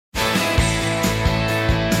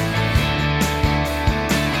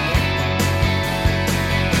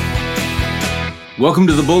Welcome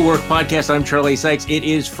to the Bulwark Podcast. I'm Charlie Sykes. It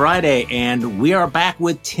is Friday, and we are back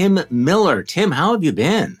with Tim Miller. Tim, how have you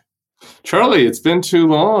been? Charlie, it's been too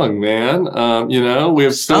long, man. We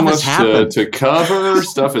have so much to cover.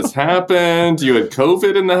 Stuff has happened. You had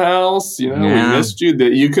COVID in the house. We missed you.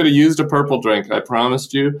 You could have used a purple drink. I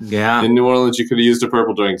promised you. Yeah. In New Orleans, you could have used a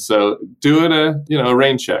purple drink. So do it a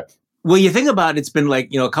rain check. Well, you think about it, it's been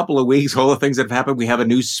a couple of weeks, all the things that have happened. We have a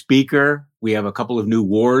new speaker. We have a couple of new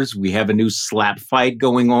wars. We have a new slap fight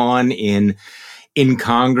going on in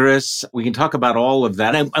Congress. We can talk about all of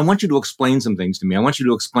that. I want you to explain some things to me. I want you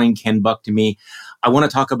to explain Ken Buck to me. I want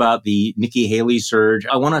to talk about the Nikki Haley surge.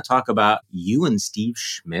 I want to talk about you and Steve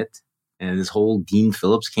Schmidt and this whole Dean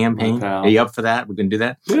Phillips campaign. Are you up for that? We're going to do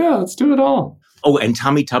that? Yeah, let's do it all. Oh, and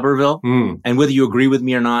Tommy Tuberville. And whether you agree with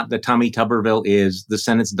me or not, that Tommy Tuberville is the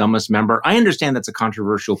Senate's dumbest member. I understand that's a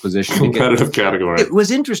controversial position. Competitive category. It was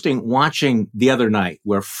interesting watching the other night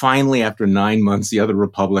where finally, after 9 months, the other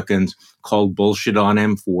Republicans called bullshit on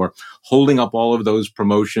him for holding up all of those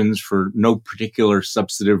promotions for no particular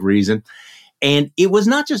substantive reason. And it was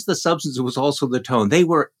not just the substance, it was also the tone. They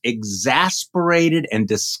were exasperated and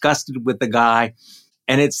disgusted with the guy.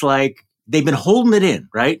 And it's like, they've been holding it in,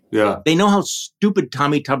 right? Yeah. They know how stupid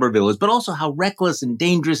Tommy Tuberville is, but also how reckless and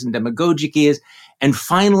dangerous and demagogic he is. And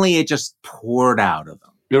finally, it just poured out of them.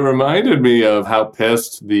 It reminded me of how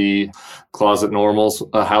pissed the closet normals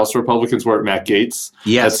House Republicans were at Matt Gaetz.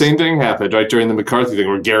 Yes. That same thing happened right during the McCarthy thing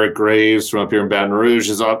where Garrett Graves from up here in Baton Rouge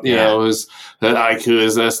is up, is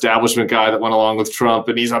an establishment guy that went along with Trump.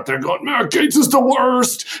 And he's up there going, Matt Gaetz is the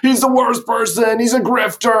worst. He's the worst person. He's a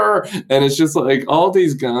grifter. And it's just like all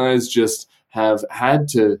these guys just have had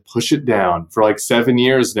to push it down for 7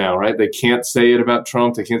 years now, right? They can't say it about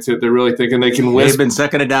Trump. They can't say what they're really thinking. They can whisper. They've been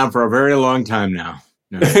sucking it down for a very long time now.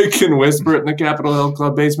 No. They can whisper it in the Capitol Hill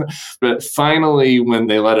Club basement. But finally, when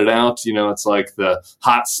they let it out, it's like the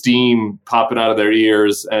hot steam popping out of their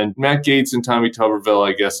ears. And Matt Gaetz and Tommy Tuberville,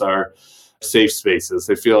 I guess, are safe spaces.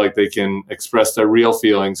 They feel like they can express their real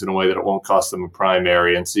feelings in a way that it won't cost them a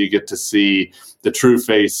primary. And so you get to see the true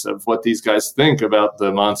face of what these guys think about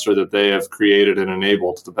the monster that they have created and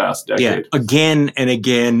enabled the past decade. Yeah, again and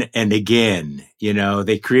again and again.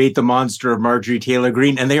 They create the monster of Marjorie Taylor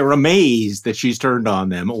Greene and they are amazed that she's turned on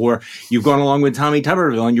them. Or you've gone along with Tommy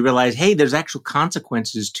Tuberville and you realize, hey, there's actual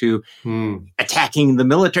consequences to attacking the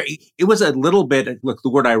military. It was a little bit, look, the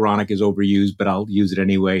word ironic is overused, but I'll use it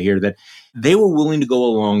anyway here, that they were willing to go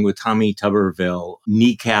along with Tommy Tuberville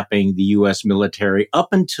kneecapping the U.S. military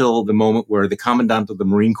up until the moment where the commandant of the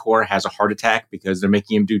Marine Corps has a heart attack because they're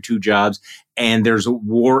making him do two jobs. And there's a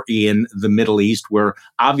war in the Middle East where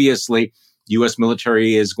obviously U.S.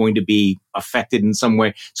 military is going to be affected in some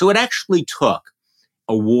way. So it actually took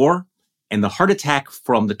a war and the heart attack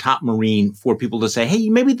from the top Marine for people to say, hey,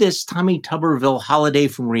 maybe this Tommy Tuberville holiday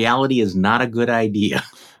from reality is not a good idea.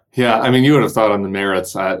 Yeah, you would have thought on the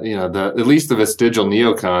merits, at least the vestigial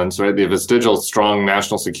neocons, right? The vestigial strong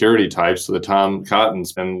national security types, the Tom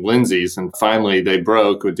Cottons and Lindsays, and finally they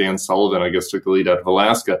broke with Dan Sullivan, I guess, took the lead out of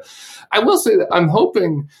Alaska. I will say that I'm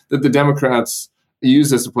hoping that the Democrats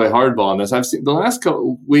use this to play hardball on this. I've seen the last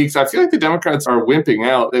couple of weeks, I feel like the Democrats are wimping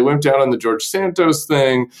out. They wimped out on the George Santos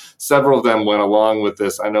thing. Several of them went along with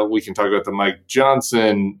this. I know we can talk about the Mike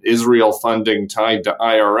Johnson, Israel funding tied to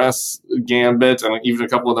IRS gambit, and even a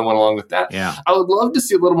couple of them went along with that. Yeah. I would love to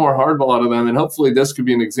see a little more hardball out of them, and hopefully this could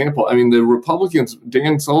be an example. The Republicans,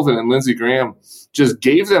 Dan Sullivan and Lindsey Graham, just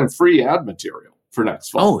gave them free ad material for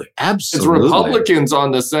next fall. Oh, absolutely. It's Republicans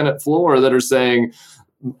on the Senate floor that are saying,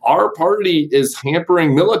 our party is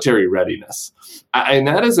hampering military readiness. And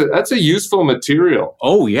that's a useful material.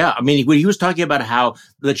 Oh, yeah. When he was talking about how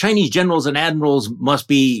the Chinese generals and admirals must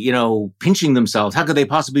be, pinching themselves. How could they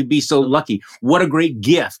possibly be so lucky? What a great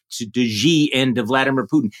gift to Xi and to Vladimir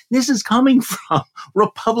Putin. This is coming from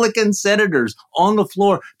Republican senators on the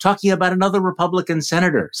floor talking about another Republican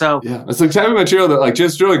senator. So yeah, it's the type of material that,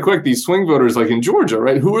 just really quick, these swing voters, in Georgia,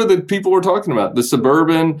 right? Who are the people we're talking about? The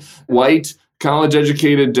suburban, white,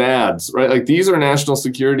 college-educated dads, right? These are national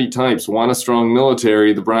security types, want a strong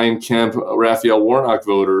military, the Brian Kemp, Raphael Warnock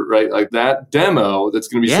voter, right? That demo that's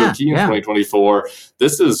going to be so key in 2024.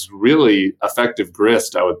 This is really effective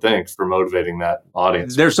grist, I would think, for motivating that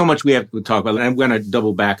audience. There's so much we have to talk about. And I'm going to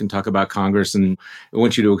double back and talk about Congress, and I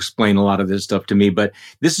want you to explain a lot of this stuff to me. But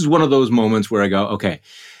this is one of those moments where I go, okay,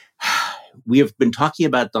 we have been talking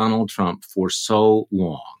about Donald Trump for so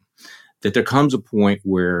long that there comes a point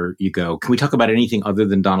where you go, can we talk about anything other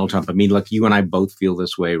than Donald Trump? I mean, look, you and I both feel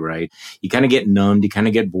this way, right? You kind of get numbed, you kind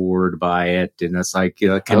of get bored by it. And it's like,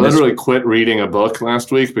 I literally quit reading a book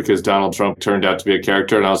last week because Donald Trump turned out to be a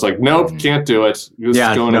character. And I was like, nope, can't do it. This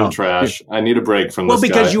is going in the trash. I need a break from this guy. Well,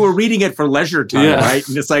 because you were reading it for leisure time, right?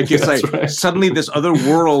 And it's like right. Suddenly this other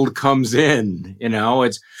world comes in,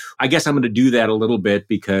 I guess I'm going to do that a little bit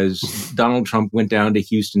because Donald Trump went down to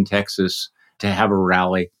Houston, Texas to have a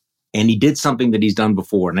rally. And he did something that he's done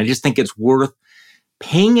before. And I just think it's worth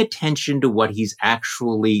paying attention to what he's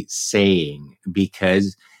actually saying,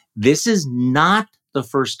 because this is not the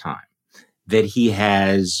first time that he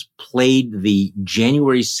has played the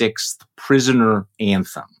January 6th prisoner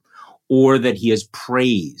anthem or that he has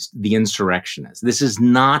praised the insurrectionists. This is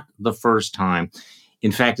not the first time.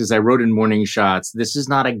 In fact, as I wrote in Morning Shots, this is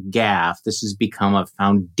not a gaffe. This has become a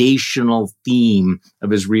foundational theme of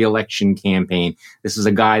his reelection campaign. This is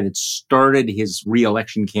a guy that started his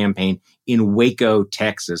reelection campaign in Waco,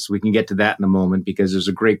 Texas. We can get to that in a moment because there's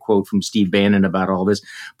a great quote from Steve Bannon about all this.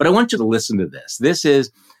 But I want you to listen to this. This is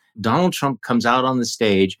Donald Trump comes out on the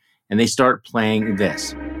stage and they start playing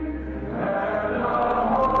this.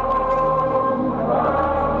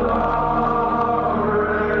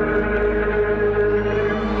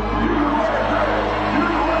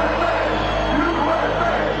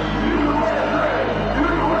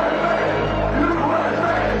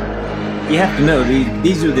 You have to know,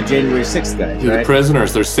 these are the January 6th guys, right? The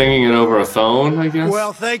prisoners, they're singing it over a phone, I guess?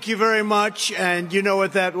 Well, thank you very much. And you know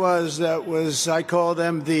what that was? That was, I call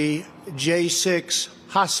them the J6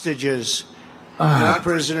 hostages. Not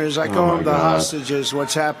prisoners. I call them the hostages.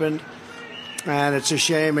 What's happened? And it's a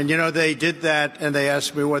shame. And, they did that, and they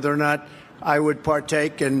asked me whether or not I would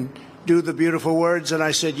partake and do the beautiful words. And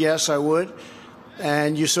I said, yes, I would.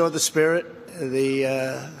 And you saw the spirit.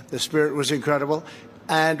 The spirit was incredible.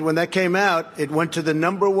 And when that came out, it went to the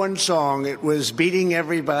number one song. It was beating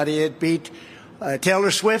everybody. It beat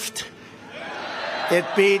Taylor Swift. It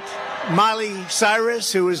beat Miley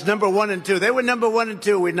Cyrus, who was number 1 and 2. They were number 1 and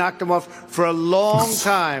 2. We knocked them off for a long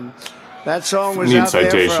time. That song was out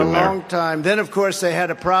there for a long time. Then, of course, they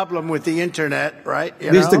had a problem with the internet, right?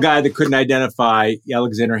 This is the guy that couldn't identify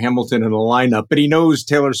Alexander Hamilton in the lineup, but he knows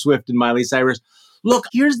Taylor Swift and Miley Cyrus. Look,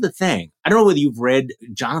 here's the thing. I don't know whether you've read,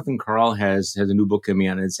 Jonathan Karl has a new book coming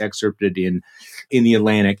out, and it's excerpted in The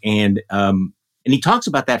Atlantic. And he talks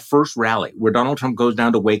about that first rally where Donald Trump goes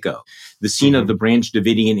down to Waco, the scene of the Branch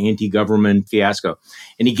Davidian anti-government fiasco.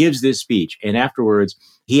 And he gives this speech. And afterwards,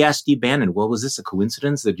 he asked Steve Bannon, well, was this a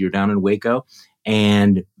coincidence that you're down in Waco?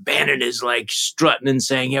 And Bannon is like strutting and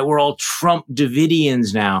saying, yeah, we're all Trump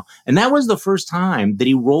Davidians now. And that was the first time that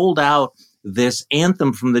he rolled out this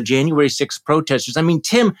anthem from the January 6th protesters. I mean,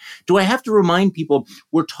 Tim, do I have to remind people,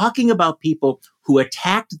 we're talking about people who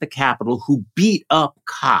attacked the Capitol, who beat up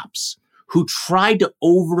cops, who tried to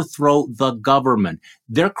overthrow the government.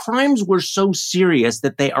 Their crimes were so serious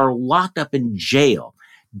that they are locked up in jail.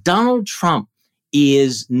 Donald Trump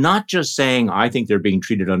is not just saying, I think they're being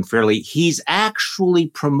treated unfairly. He's actually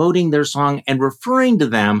promoting their song and referring to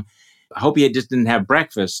them. I hope he just didn't have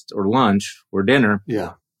breakfast or lunch or dinner.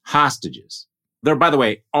 Yeah. Hostages. There, by the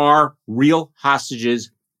way, are real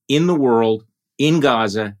hostages in the world, in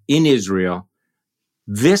Gaza, in Israel.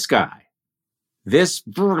 This guy, this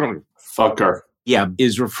fucker,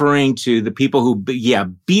 is referring to the people who,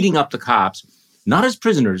 beating up the cops, not as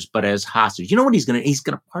prisoners, but as hostages. You know what he's going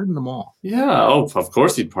to pardon them all. Yeah. Oh, of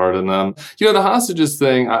course he'd pardon them. The hostages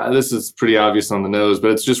thing, this is pretty obvious on the nose, but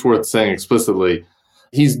it's just worth saying explicitly.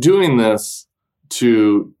 He's doing this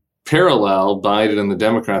to parallel Biden and the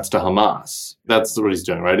Democrats to Hamas. That's what he's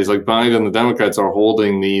doing, right? He's like, Biden and the Democrats are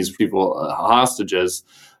holding these people hostages.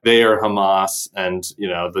 They are Hamas, and,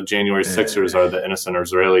 the January 6ers are the innocent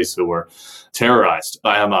Israelis who were terrorized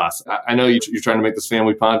by Hamas. I know you're trying to make this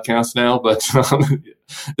family podcast now, but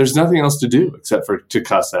there's nothing else to do except for to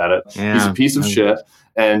cuss at it. Yeah. He's a piece of shit.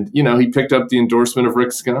 And, he picked up the endorsement of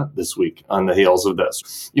Rick Scott this week on the heels of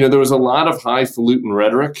this. There was a lot of highfalutin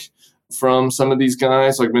rhetoric from some of these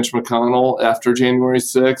guys like Mitch McConnell after January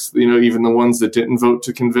 6th, even the ones that didn't vote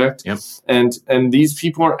to convict. Yep. And these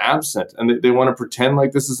people are absent and they want to pretend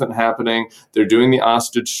like this isn't happening. They're doing the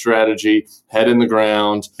ostrich strategy, head in the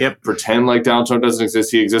ground, pretend like Donald Trump doesn't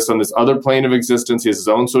exist. He exists on this other plane of existence. He has his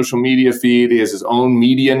own social media feed. He has his own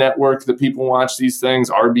media network that people watch these things,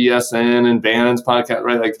 RBSN and Bannon's podcast,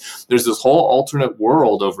 right? Like there's this whole alternate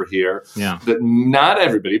world over here that not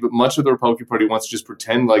everybody, but much of the Republican Party wants to just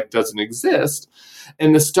pretend like doesn't exist.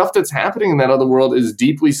 And the stuff that's happening in that other world is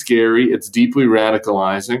deeply scary. It's deeply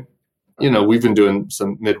radicalizing. We've been doing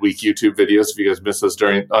some midweek YouTube videos if you guys missed us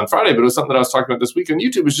on Friday, but it was something that I was talking about this week on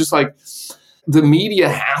YouTube. It's just like the media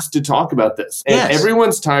has to talk about this. And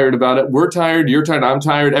everyone's tired about it. We're tired. You're tired. I'm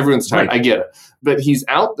tired. Everyone's tired. Right. I get it. But he's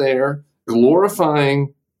out there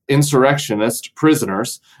glorifying insurrectionist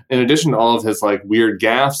prisoners, in addition to all of his like weird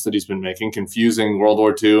gaffes that he's been making, confusing World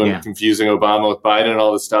War II and confusing Obama with Biden and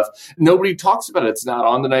all this stuff. Nobody talks about it. It's not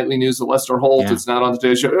on the nightly news of Lester Holt. It's not on the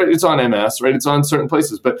Today Show. It's on MS, right? It's on certain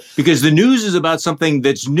places. But because the news is about something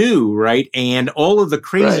that's new, right? And all of the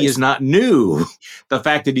crazy is not new. The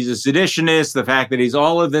fact that he's a seditionist, the fact that he's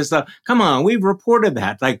all of this stuff. Come on, we've reported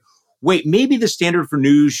that. Like, wait, maybe the standard for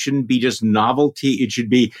news shouldn't be just novelty. It should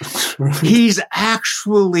be, he's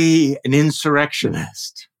actually an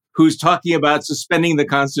insurrectionist who's talking about suspending the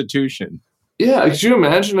Constitution. Yeah, could you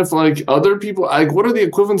imagine if like other people, like what are the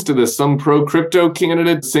equivalents to this? Some pro-crypto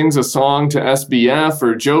candidate sings a song to SBF,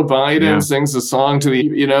 or Joe Biden sings a song to the,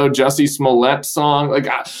 Jussie Smollett song. Like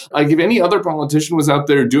if any other politician was out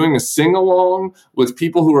there doing a sing-along with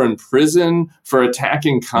people who are in prison for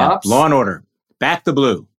attacking cops. Law and Order. Back the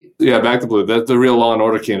blue. Yeah, back the blue. That's the real Law and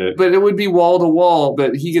Order candidate. But it would be wall to wall,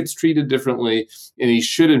 but he gets treated differently and he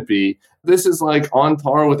shouldn't be. This is like on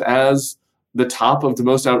par with as the top of the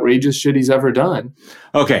most outrageous shit he's ever done.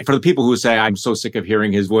 Okay, for the people who say, I'm so sick of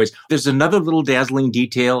hearing his voice, there's another little dazzling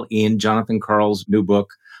detail in Jonathan Karl's new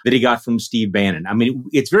book that he got from Steve Bannon. I mean,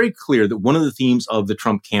 it's very clear that one of the themes of the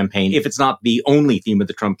Trump campaign, if it's not the only theme of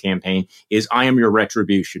the Trump campaign, is I am your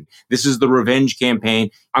retribution. This is the revenge campaign.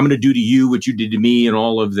 I'm going to do to you what you did to me and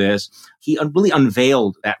all of this. He really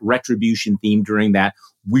unveiled that retribution theme during that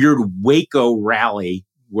weird Waco rally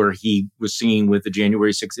where he was singing with the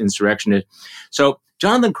January 6th insurrectionists. So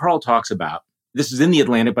Jonathan Karl talks about, this is in the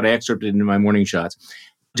Atlantic, but I excerpted it in my morning shots.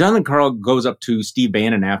 Jonathan Karl goes up to Steve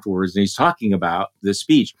Bannon afterwards, and he's talking about this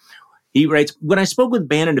speech. He writes, when I spoke with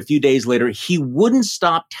Bannon a few days later, he wouldn't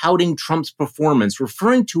stop touting Trump's performance,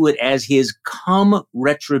 referring to it as his come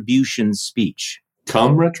retribution speech.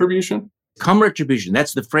 Come retribution? Come retribution.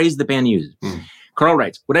 That's the phrase that Bannon uses. Karl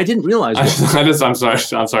writes, what I didn't realize was... I'm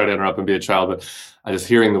sorry to interrupt and be a child, but I just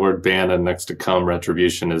hearing the word Bannon next to come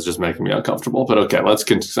retribution is just making me uncomfortable. But okay,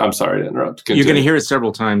 I'm sorry to interrupt. Continue. You're going to hear it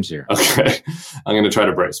several times here. Okay. I'm going to try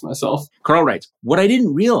to brace myself. Karl writes, what I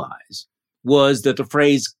didn't realize was that the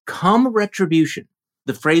phrase come retribution,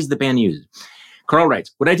 the phrase that Bannon uses. Karl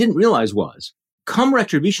writes, what I didn't realize was come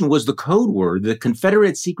retribution was the code word the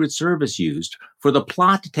Confederate Secret Service used for the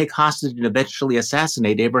plot to take hostage and eventually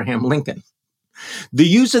assassinate Abraham Lincoln. The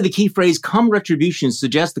use of the key phrase come retribution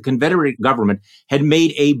suggests the Confederate government had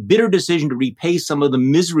made a bitter decision to repay some of the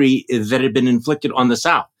misery that had been inflicted on the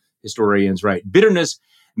South. Historians write, bitterness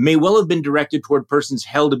may well have been directed toward persons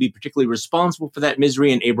held to be particularly responsible for that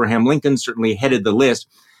misery, and Abraham Lincoln certainly headed the list.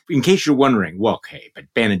 In case you're wondering, well, okay, but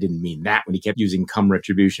Bannon didn't mean that when he kept using come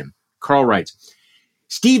retribution. Karl writes,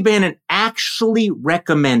 Steve Bannon actually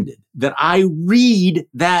recommended that I read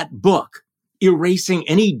that book, erasing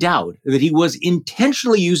any doubt that he was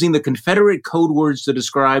intentionally using the Confederate code words to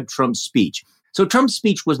describe Trump's speech. So Trump's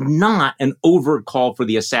speech was not an overt call for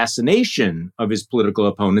the assassination of his political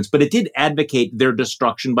opponents, but it did advocate their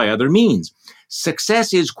destruction by other means.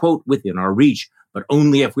 Success is, quote, within our reach, but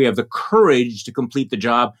only if we have the courage to complete the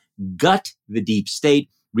job, gut the deep state,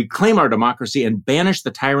 reclaim our democracy, and banish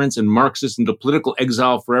the tyrants and Marxists into political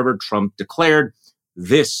exile forever, Trump declared.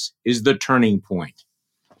 This is the turning point.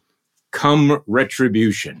 Come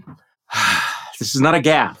retribution. This is not a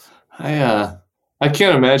gaffe. I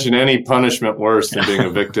can't imagine any punishment worse than being a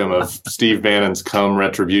victim of Steve Bannon's come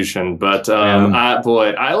retribution. But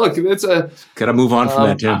it's a... Could I move on from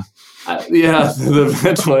that, Tim? The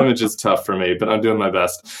mental image is tough for me, but I'm doing my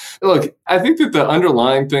best. Look, I think that the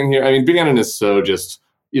underlying thing here, I mean, Bannon is so just,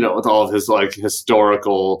 with all of his like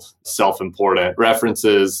historical self-important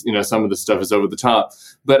references, some of the stuff is over the top.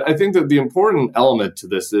 But I think that the important element to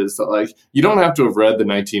this is that like, you don't have to have read the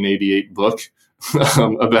 1988 book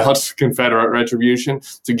about Confederate retribution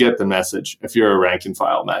to get the message if you're a rank and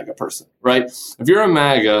file MAGA person, right? If you're a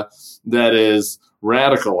MAGA that is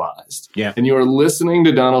radicalized and you are listening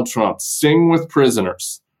to Donald Trump sing with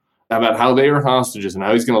prisoners about how they are hostages and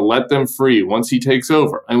how he's going to let them free once he takes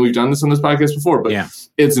over. And we've done this on this podcast before, but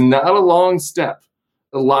it's not a long step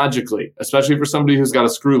logically, especially for somebody who's got a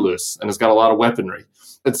screw loose and has got a lot of weaponry.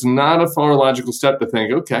 It's not a far logical step to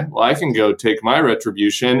think, okay, well, I can go take my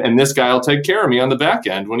retribution and this guy will take care of me on the back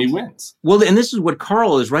end when he wins. Well, and this is what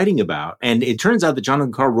Karl is writing about. And it turns out that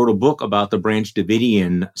Jonathan Karl wrote a book about the Branch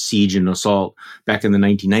Davidian siege and assault back in the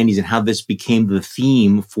 1990s and how this became the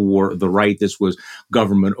theme for the right. This was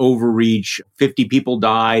government overreach. 50 people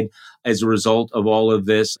died as a result of all of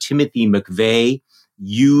this. Timothy McVeigh,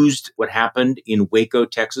 used what happened in Waco,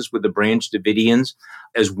 Texas with the Branch Davidians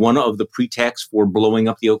as one of the pretexts for blowing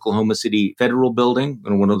up the Oklahoma City Federal Building,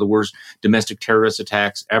 and one of the worst domestic terrorist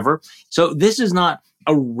attacks ever. So this is not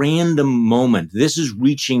a random moment. This is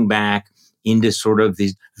reaching back into sort of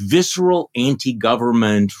this visceral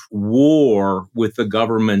anti-government war with the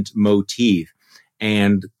government motif.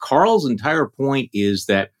 And Carl's entire point is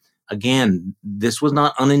that, again, this was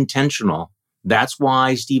not unintentional. That's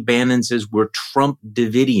why Steve Bannon says we're Trump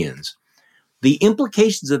Davidians. The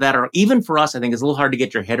implications of that are, even for us, I think it's a little hard to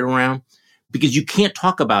get your head around, because you can't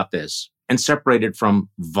talk about this and separate it from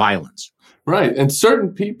violence. Right. And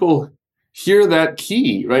certain people hear that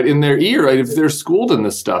key, right, in their ear, right, if they're schooled in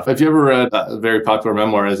this stuff. If you ever read a very popular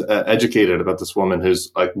memoir, is Educated, about this woman who's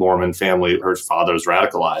like Mormon family, her father's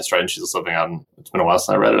radicalized, right, and she's living out in, it's been a while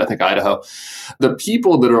since I read it, I think Idaho. The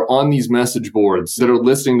people that are on these message boards, that are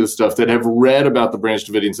listening to stuff, that have read about the Branch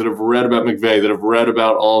Davidians, that have read about McVeigh, that have read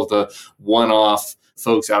about all of the one-off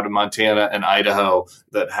folks out in Montana and Idaho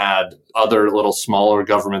that had other little smaller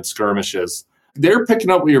government skirmishes, they're picking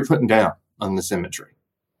up what you're putting down on this imagery.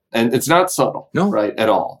 And it's not subtle, right, at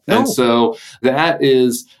all. No. And so that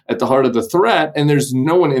is at the heart of the threat. And there's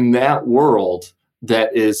no one in that world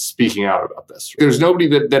that is speaking out about this. There's nobody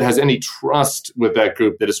that has any trust with that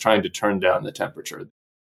group that is trying to turn down the temperature.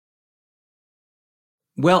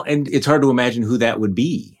 Well, and it's hard to imagine who that would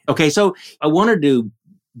be. Okay, so I wanted to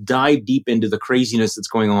dive deep into the craziness that's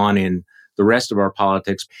going on in the rest of our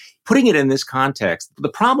politics. Putting it in this context, the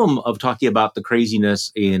problem of talking about the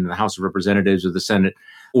craziness in the House of Representatives or the Senate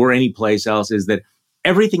or any place else is that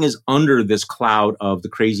everything is under this cloud of the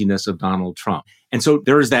craziness of Donald Trump. And so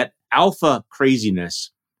there is that alpha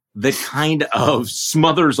craziness that kind of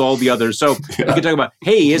smothers all the others. So you can talk about,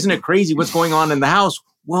 hey, isn't it crazy what's going on in the House?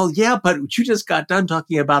 Well, yeah, but you just got done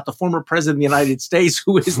talking about the former president of the United States,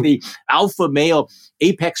 who is the alpha male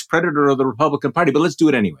apex predator of the Republican Party. But let's do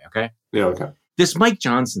it anyway, okay? Yeah, okay. This Mike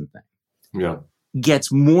Johnson thing gets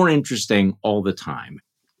more interesting all the time.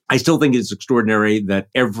 I still think it's extraordinary that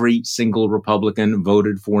every single Republican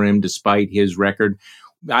voted for him despite his record.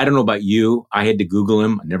 I don't know about you. I had to Google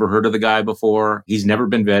him. I never heard of the guy before. He's never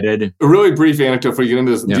been vetted. A really brief anecdote before you get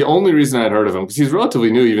into this. Yeah. The only reason I'd heard of him, because he's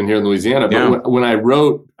relatively new even here in Louisiana, but when I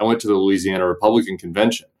went to the Louisiana Republican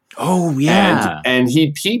Convention. Oh, yeah. And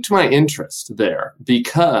he piqued my interest there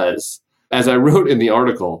because, as I wrote in the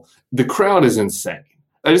article, the crowd is insane.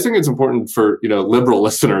 I just think it's important for, liberal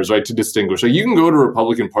listeners, right, to distinguish. Like, you can go to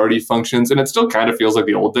Republican Party functions and it still kind of feels like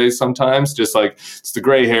the old days sometimes, just like it's the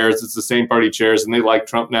gray hairs, it's the same party chairs, and they like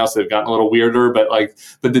Trump now, so they've gotten a little weirder, but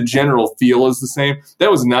the general feel is the same.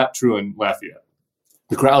 That was not true in Lafayette.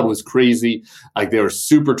 The crowd was crazy. Like, they were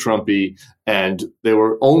super Trumpy, and they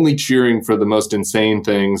were only cheering for the most insane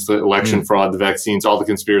things, the election fraud, the vaccines, all the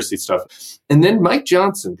conspiracy stuff. And then Mike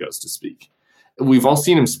Johnson goes to speak. We've all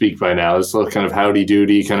seen him speak by now. It's a kind of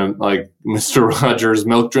howdy-doody, kind of like Mr. Rogers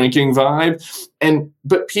milk drinking vibe.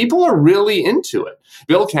 But people are really into it.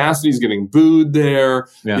 Bill Cassidy's getting booed there,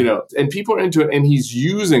 and people are into it. And he's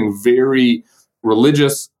using very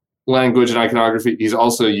religious language and iconography. He's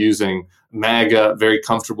also using MAGA, very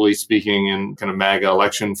comfortably speaking in kind of MAGA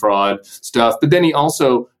election fraud stuff. But then he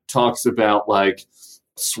also talks about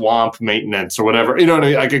swamp maintenance or whatever,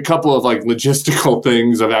 like a couple of logistical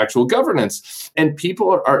things of actual governance, and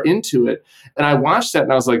people are into it. And I watched that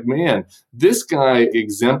and I was like, man, this guy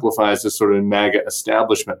exemplifies this sort of MAGA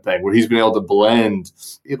establishment thing where he's been able to blend,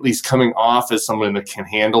 at least coming off as someone that can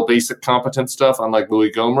handle basic competent stuff, unlike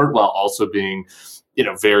Louis Gohmert, while also being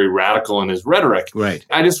very radical in his rhetoric. Right.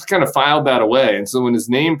 I just kind of filed that away. And so when his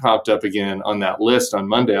name popped up again on that list on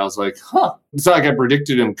Monday, I was like, It's not like I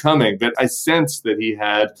predicted him coming, but I sensed that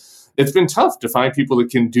it's been tough to find people that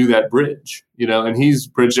can do that bridge, and he's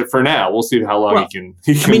bridged it for now. We'll see how long he can.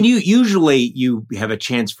 I mean, usually you have a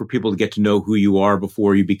chance for people to get to know who you are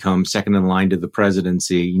before you become second in line to the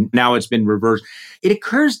presidency. Now it's been reversed. It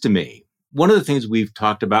occurs to me, one of the things we've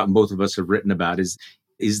talked about and both of us have written about is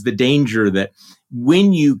the danger that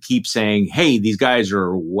when you keep saying, hey, these guys are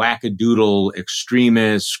wackadoodle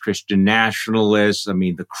extremists, Christian nationalists, I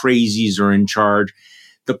mean, the crazies are in charge.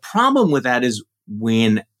 The problem with that is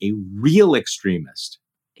when a real extremist,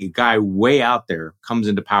 a guy way out there, comes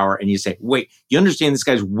into power and you say, wait, you understand this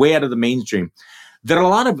guy's way out of the mainstream, that a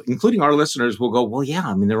lot of, including our listeners, will go, well, yeah,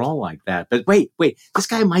 I mean, they're all like that. But wait, this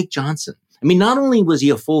guy, Mike Johnson, I mean, not only was he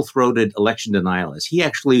a full-throated election denialist, he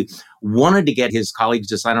actually wanted to get his colleagues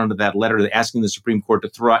to sign on to that letter asking the Supreme Court to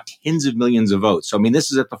throw out tens of millions of votes. So, I mean,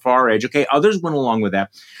 this is at the far edge. Okay, others went along with that.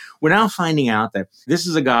 We're now finding out that this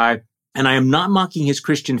is a guy, and I am not mocking his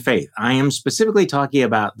Christian faith. I am specifically talking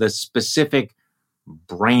about the specific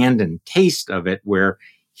brand and taste of it, where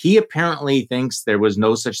he apparently thinks there was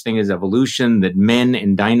no such thing as evolution, that men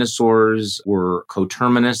and dinosaurs were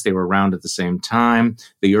coterminous. They were around at the same time.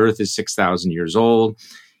 The Earth is 6,000 years old.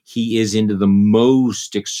 He is into the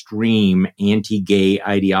most extreme anti-gay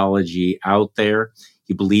ideology out there.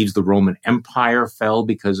 He believes the Roman Empire fell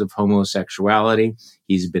because of homosexuality.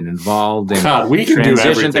 He's been involved in God, we can do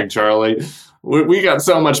everything, Charlie. We got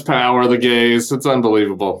so much power, the gays. It's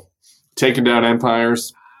unbelievable. Taking down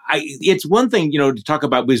empires. It's one thing, to talk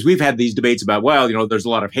about, because we've had these debates about, there's a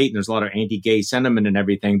lot of hate and there's a lot of anti-gay sentiment and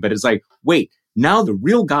everything. But it's like, wait, now the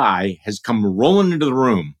real guy has come rolling into the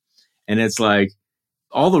room. And it's like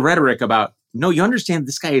all the rhetoric about, no, you understand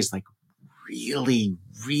this guy is like really,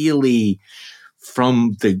 really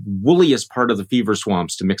from the woolliest part of the fever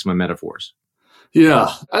swamps, to mix my metaphors.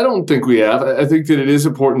 Yeah, I don't think we have. I think that it is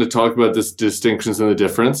important to talk about this distinctions and the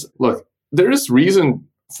difference. Look, there is reason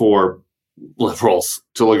for liberals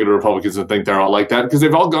to look at Republicans and think they're all like that because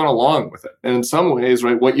they've all gone along with it. And in some ways,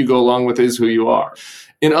 right, what you go along with is who you are.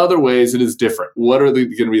 In other ways, it is different. What are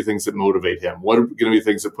going to be things that motivate him? What are going to be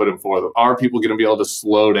things that put him forward? Are people going to be able to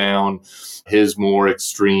slow down his more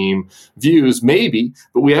extreme views? Maybe,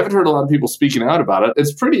 but we haven't heard a lot of people speaking out about it.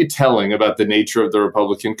 It's pretty telling about the nature of the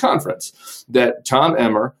Republican conference that Tom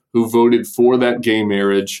Emmer, who voted for that gay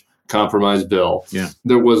marriage compromise bill. Yeah.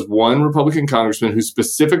 There was one Republican congressman who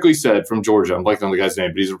specifically said, from Georgia, I'm blanking on the guy's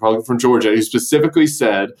name, but he's a Republican from Georgia, who specifically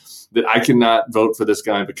said that I cannot vote for this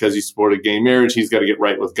guy because he supported gay marriage. He's got to get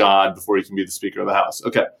right with God before he can be the Speaker of the House.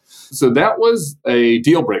 Okay. So that was a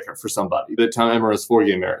deal breaker for somebody, that Tom Emmer is for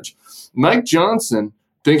gay marriage. Mike Johnson,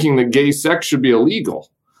 thinking that gay sex should be illegal,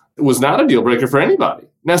 was not a deal breaker for anybody.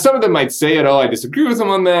 Now, some of them might say it, I disagree with him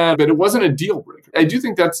on that, but it wasn't a deal breaker. I do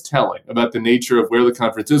think that's telling about the nature of where the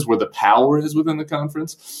conference is, where the power is within the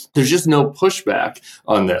conference. There's just no pushback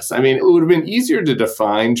on this. I mean, it would have been easier to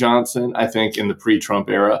define Johnson, I think, in the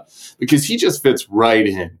pre-Trump era, because he just fits right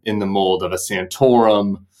in the mold of a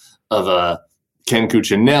Santorum, of a Ken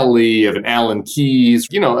Cuccinelli, of an Alan Keyes,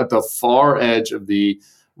 at the far edge of the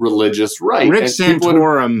religious right. Rick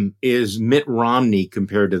Santorum is Mitt Romney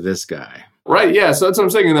compared to this guy. Right, yeah. So that's what I'm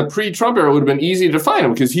saying. In the pre-Trump era, it would have been easy to define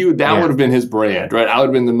him because would have been his brand, right? I would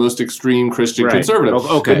have been the most extreme Christian conservative.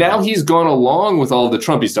 Okay. But now he's gone along with all the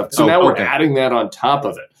Trumpy stuff. So now we're adding that on top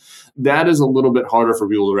of it. That is a little bit harder for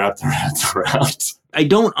people to wrap their heads around. I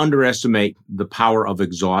don't underestimate the power of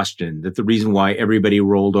exhaustion, that the reason why everybody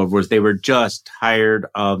rolled over was they were just tired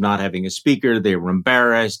of not having a speaker. They were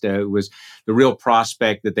embarrassed. It was the real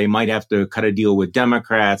prospect that they might have to cut a deal with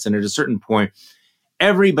Democrats. And at a certain point,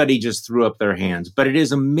 everybody just threw up their hands. But it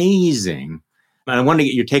is amazing. And I want to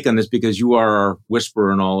get your take on this because you are our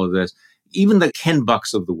whisperer in all of this. Even the Ken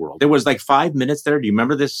Bucks of the world. There was like 5 minutes there. Do you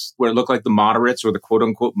remember this? Where it looked like the moderates or the quote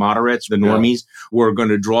unquote moderates, the normies, were going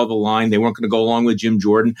to draw the line. They weren't going to go along with Jim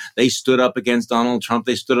Jordan. They stood up against Donald Trump.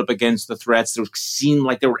 They stood up against the threats. It seemed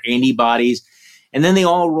like there were antibodies. And then they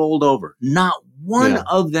all rolled over. Not one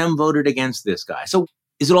of them voted against this guy. So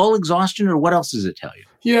is it all exhaustion or what else does it tell you?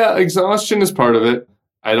 Yeah, exhaustion is part of it.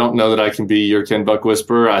 I don't know that I can be your Ken Buck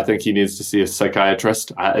whisperer. I think he needs to see a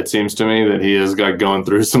psychiatrist. It seems to me that he has got going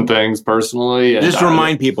through some things personally. And just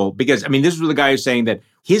remind people, because, this was the guy who's saying that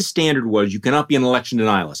his standard was you cannot be an election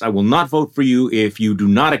denialist. I will not vote for you if you do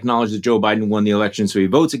not acknowledge that Joe Biden won the election. So he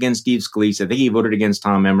votes against Steve Scalise. I think he voted against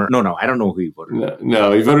Tom Emmer. No, I don't know who he voted.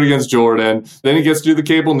 No, he voted against Jordan. Then he gets to do the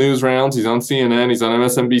cable news rounds. He's on CNN. He's on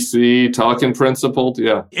MSNBC, talking principled.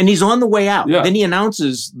 Yeah. And he's on the way out. Yeah. Then he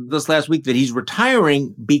announces this last week that he's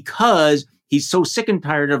retiring because he's so sick and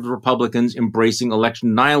tired of the Republicans embracing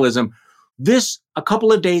election denialism. This a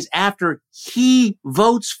couple of days after he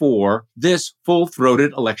votes for this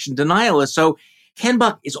full-throated election denialist. So Ken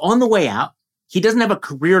Buck is on the way out. He doesn't have a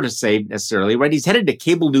career to save necessarily, right? He's headed to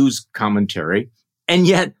cable news commentary. And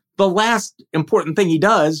yet the last important thing he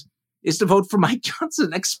does is to vote for Mike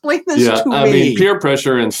Johnson. Explain this to me. Peer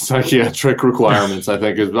pressure and psychiatric requirements, I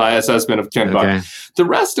think, is my assessment of Ken Buck. The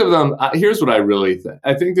rest of them, here's what I really think.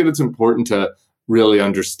 I think that it's important to really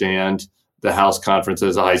understand the House conference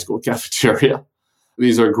as a high school cafeteria.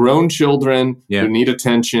 These are grown children who need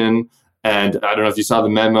attention. And I don't know if you saw the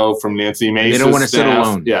memo from Nancy Mace's They don't want to staff. sit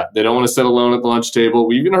alone. Yeah, they don't want to sit alone at the lunch table.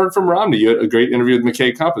 We even heard from Romney. You had a great interview with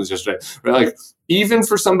McKay Coppins yesterday. Right? Like, even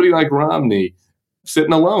for somebody like Romney,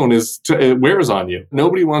 sitting alone it wears on you.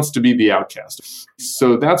 Nobody wants to be the outcast.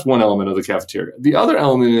 So that's one element of the cafeteria. The other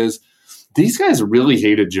element is these guys really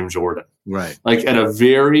hated Jim Jordan. Right. Like at a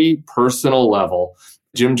very personal level,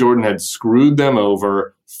 Jim Jordan had screwed them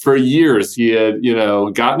over For years, he had,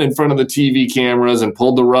 gotten in front of the TV cameras and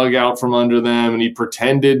pulled the rug out from under them, and he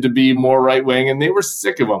pretended to be more right-wing, and they were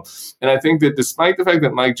sick of him. And I think that despite the fact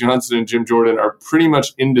that Mike Johnson and Jim Jordan are pretty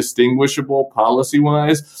much indistinguishable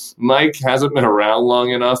policy-wise, Mike hasn't been around long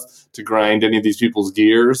enough to grind any of these people's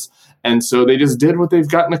gears. And so they just did what they've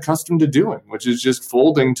gotten accustomed to doing, which is just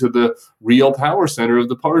folding to the real power center of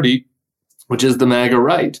the party, which is the MAGA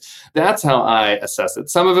right. That's how I assess it.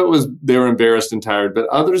 Some of it was they were embarrassed and tired, but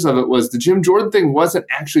others of it was the Jim Jordan thing wasn't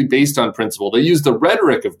actually based on principle. They used the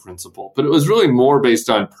rhetoric of principle, but it was really more based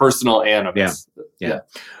on personal animus. Yeah.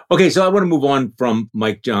 Okay, so I want to move on from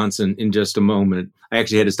Mike Johnson in just a moment. I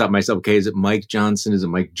actually had to stop myself. Okay, is it Mike Johnson? Is it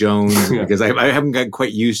Mike Jones? Because I haven't gotten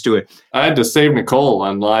quite used to it. I had to save Nicole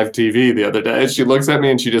on live TV the other day. She looks at me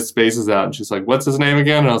and she just spaces out and she's like, "What's his name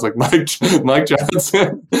again?" And I was like, Mike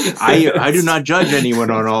Johnson. I do not judge anyone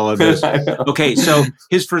on all of this. Okay, so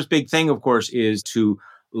his first big thing, of course, is to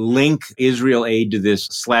link Israel aid to this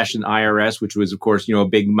slash in IRS, which was, of course, a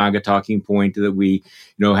big MAGA talking point that we,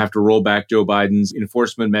 have to roll back Joe Biden's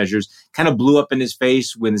enforcement measures. Kind of blew up in his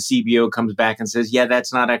face when the CBO comes back and says, yeah,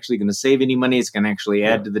 that's not actually going to save any money. It's going to actually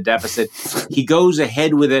add to the deficit. He goes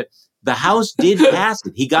ahead with it. The House did pass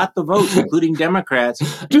it. He got the votes, including Democrats.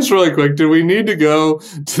 Just really quick, do we need to go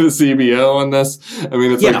to the CBO on this? I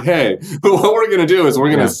mean, it's like, hey, what we're going to do is we're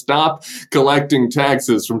going to stop collecting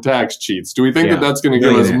taxes from tax cheats. Do we think that that's going to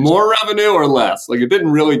give us more revenue or less? Like, it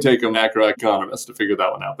didn't really take a macroeconomist to figure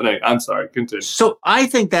that one out. But anyway, I'm sorry, continue. So I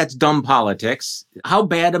think that's dumb politics. How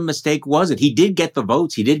bad a mistake was it? He did get the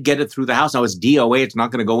votes. He did get it through the House. Now it's DOA. It's not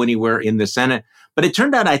going to go anywhere in the Senate. But it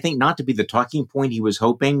turned out, I think, not to be the talking point he was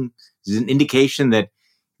hoping. It's an indication that,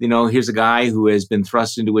 here's a guy who has been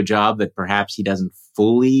thrust into a job that perhaps he doesn't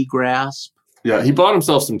fully grasp. Yeah, he bought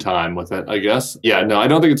himself some time with it, I guess. Yeah, no, I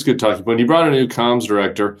don't think it's a good talking point. He brought a new comms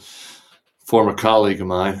director, former colleague of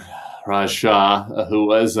mine, Raj Shah, who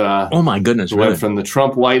was oh my goodness, went from the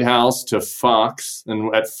Trump White House to Fox.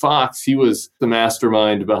 And at Fox, he was the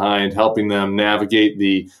mastermind behind helping them navigate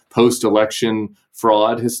the post-election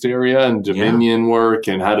fraud hysteria and Dominion work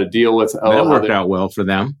and how to deal with that worked out well for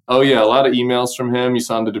them. Oh yeah, a lot of emails from him. You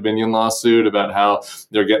saw in the Dominion lawsuit about how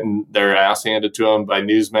they're getting their ass handed to them by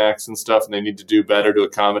Newsmax and stuff, and they need to do better to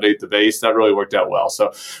accommodate the base. That really worked out well.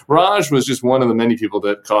 So Raj was just one of the many people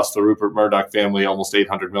that cost the Rupert Murdoch family almost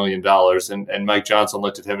 $800 million. And Mike Johnson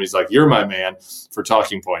looked at him. He's like, "You're my man for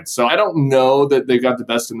talking points." So I don't know that they've got the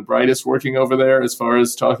best and the brightest working over there as far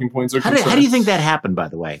as talking points are concerned. How do you think that happened, by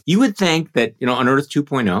the way? You would think that, on Earth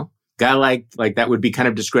 2.0, guy like that would be kind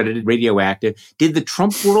of discredited, radioactive. Did the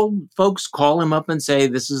Trump world folks call him up and say,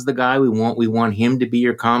 this is the guy we want? We want him to be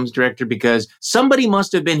your comms director? Because somebody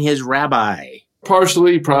must have been his rabbi.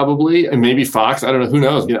 Partially, probably, and maybe Fox. I don't know. Who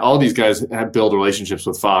knows? All these guys have built relationships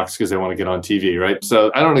with Fox because they want to get on TV, right?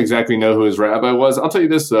 So I don't exactly know who his rabbi was. I'll tell you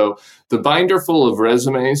this, though. The binder full of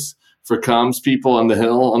resumes for comms people on the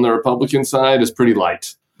Hill on the Republican side is pretty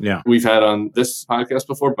light. Yeah. We've had on this podcast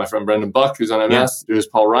before, my friend Brendan Buck, who's on MS, who's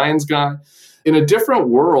Paul Ryan's guy. In a different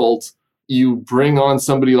world, you bring on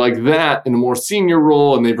somebody like that in a more senior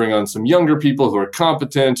role, and they bring on some younger people who are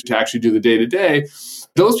competent to actually do the day-to-day.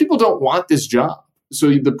 Those people don't want this job. So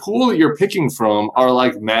the pool that you're picking from are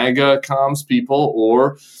like MAGA comms people,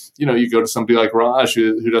 or you go to somebody like Raj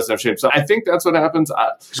who doesn't have shame. So I think that's what happens.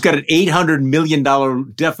 He's got an $800 million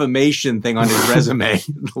defamation thing on his resume.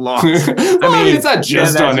 It's not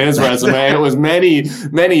just on his resume. It was many,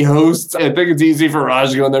 many hosts. I think it's easy for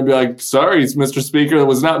Raj to go in there and be like, sorry, Mr. Speaker, that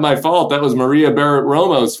was not my fault. That was Maria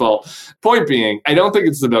Barrett-Romo's fault. Point being, I don't think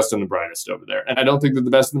it's the best and the brightest over there. And I don't think that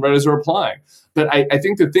the best and the brightest are applying. But I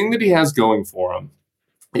think the thing that he has going for him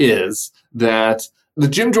is that the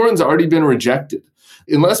Jim Jordan's already been rejected.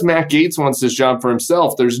 Unless Matt Gaetz wants this job for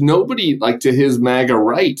himself, there's nobody like to his MAGA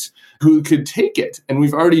right who could take it. And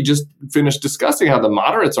we've already just finished discussing how the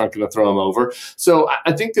moderates aren't going to throw him over. So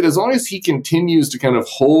I think that as long as he continues to kind of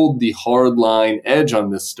hold the hardline edge on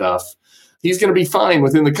this stuff, he's going to be fine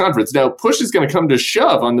within the conference. Now, push is going to come to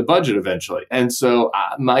shove on the budget eventually. And so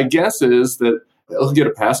my guess is that he'll get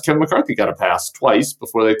a pass. Kevin McCarthy got a pass twice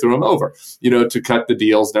before they threw him over, to cut the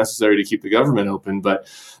deals necessary to keep the government open.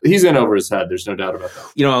 But he's in over his head. There's no doubt about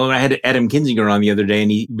that. I had Adam Kinzinger on the other day,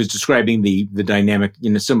 and he was describing the dynamic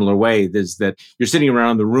in a similar way. Is that you're sitting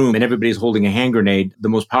around the room and everybody's holding a hand grenade. The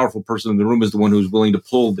most powerful person in the room is the one who's willing to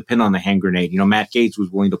pull the pin on the hand grenade. Matt Gaetz was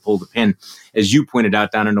willing to pull the pin. As you pointed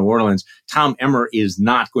out down in New Orleans, Tom Emmer is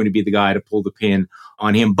not going to be the guy to pull the pin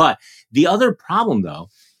on him. But the other problem, though,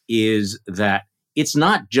 is that it's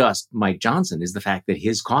not just Mike Johnson, is the fact that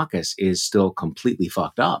his caucus is still completely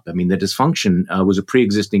fucked up. I mean, the dysfunction was a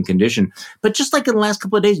pre-existing condition. But just like in the last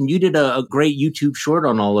couple of days, and you did a great YouTube short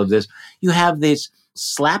on all of this, you have this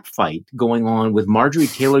slap fight going on with Marjorie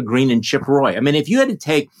Taylor Greene and Chip Roy. I mean, if you had to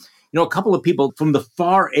take, a couple of people from the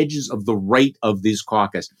far edges of the right of this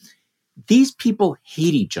caucus, these people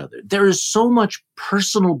hate each other. There is so much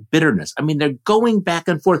personal bitterness. I mean, they're going back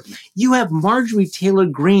and forth. You have Marjorie Taylor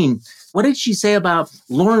Greene. What did she say about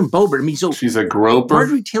Lauren Boebert? I mean, so she's a groper.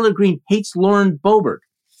 Marjorie Taylor Greene hates Lauren Boebert.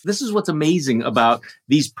 This is what's amazing about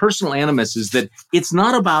these personal animus, is that it's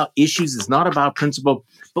not about issues. It's not about principle.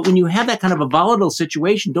 But when you have that kind of a volatile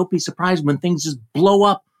situation, don't be surprised when things just blow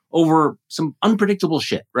up over some unpredictable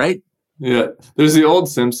shit, right? Yeah. There's the old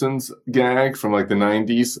Simpsons gag from like the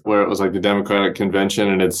 90s where it was like the Democratic Convention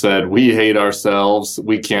and it said, "We hate ourselves,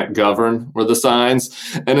 we can't govern," were the signs.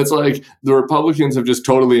 And it's like the Republicans have just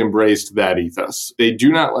totally embraced that ethos. They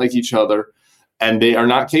do not like each other and they are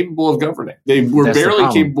not capable of governing. They were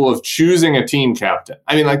barely capable of choosing a team captain.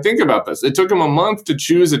 I mean, like, think about this. It took them a month to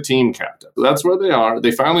choose a team captain. That's where they are.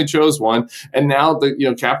 They finally chose one. And now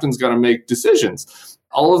the captain's got to make decisions.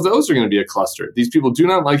 All of those are going to be a cluster. These people do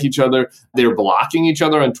not like each other. They're blocking each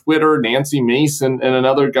other on Twitter. Nancy Mason and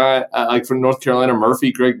another guy like from North Carolina,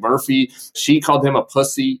 Greg Murphy, she called him a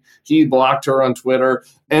pussy. He blocked her on Twitter.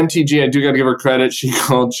 MTG, I do got to give her credit. She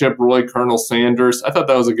called Chip Roy Colonel Sanders. I thought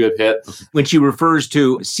that was a good hit. When she refers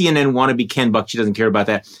to CNN wannabe Ken Buck, she doesn't care about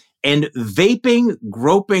that. And vaping,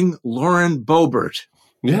 groping Lauren Boebert.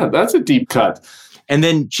 Yeah, that's a deep cut. And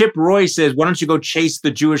then Chip Roy says, "Why don't you go chase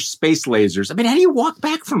the Jewish space lasers?" I mean, how do you walk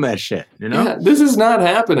back from that shit? Yeah, this is not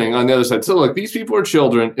happening on the other side. So look, these people are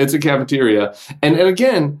children. It's a cafeteria. And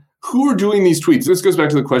again, who are doing these tweets? This goes back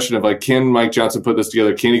to the question of, like, can Mike Johnson put this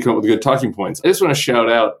together? Can he come up with good talking points? I just want to shout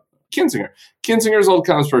out Kinzinger. Kinzinger's old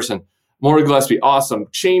comms person. Maura Gillespie, awesome.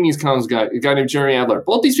 Cheney's comms guy, a guy named Jerry Adler.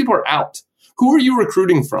 Both these people are out. Who are you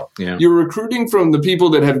recruiting from? Yeah. You're recruiting from the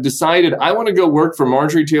people that have decided, I want to go work for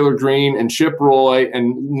Marjorie Taylor Greene and Chip Roy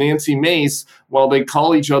and Nancy Mace while they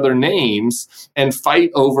call each other names and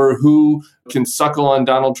fight over who can suckle on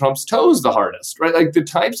Donald Trump's toes the hardest, right? Like, the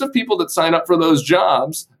types of people that sign up for those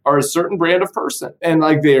jobs are a certain brand of person. And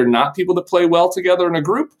like, they are not people that play well together in a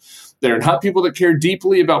group. They're not people that care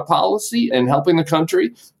deeply about policy and helping the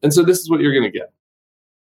country. And so this is what you're going to get.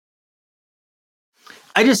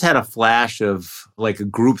 I just had a flash of like a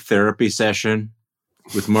group therapy session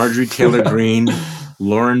with Marjorie Taylor Greene,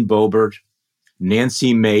 Lauren Boebert,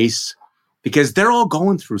 Nancy Mace, because they're all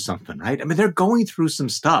going through something, right? I mean, they're going through some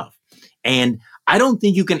stuff. And I don't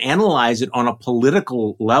think you can analyze it on a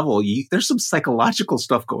political level. There's some psychological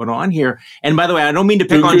stuff going on here. And by the way, I don't mean to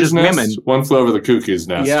pick on just women. One flew over the cuckoo's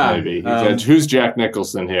nest, maybe. Who's Jack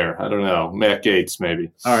Nicholson here? I don't know. Matt Gaetz,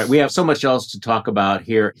 maybe. All right. We have so much else to talk about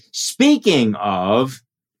here. Speaking of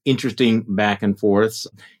interesting back and forths,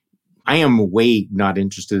 I am way not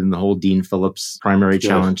interested in the whole Dean Phillips primary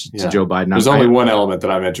challenge to Joe Biden. There's only one element that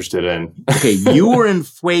I'm interested in. Okay, you were in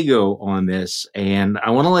fuego on this, and I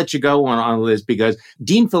want to let you go on this because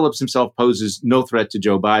Dean Phillips himself poses no threat to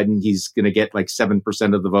Joe Biden. He's going to get like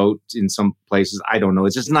 7% of the vote in some places. I don't know.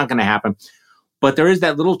 It's just not going to happen. But there is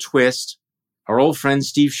that little twist. Our old friend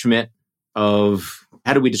Steve Schmidt of,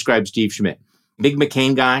 how do we describe Steve Schmidt? Big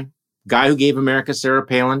McCain guy who gave America Sarah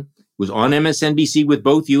Palin, was on MSNBC with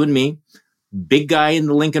both you and me, big guy in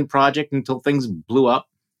the Lincoln Project until things blew up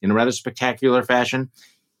in a rather spectacular fashion.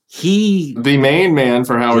 The main man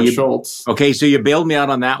for Howard Schultz. Okay, so you bailed me out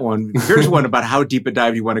on that one. Here's one about how deep a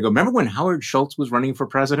dive you want to go. Remember when Howard Schultz was running for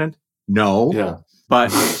president? No. Yeah. But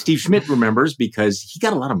Steve Schmidt remembers because he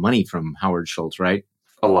got a lot of money from Howard Schultz, right?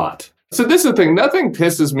 A lot. So this is the thing. Nothing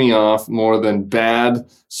pisses me off more than bad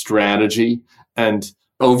strategy and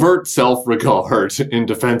overt self-regard in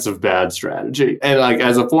defense of bad strategy. And like,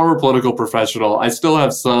 as a former political professional, I still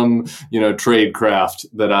have some, trade craft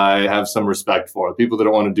that I have some respect for. People that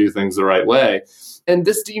don't want to do things the right way. And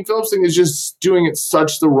this Dean Phillips thing is just doing it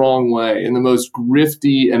such the wrong way, in the most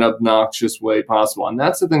grifty and obnoxious way possible. And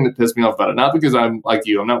that's the thing that pissed me off about it. Not because I'm like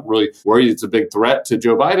you, I'm not really worried it's a big threat to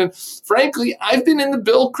Joe Biden. Frankly, I've been in the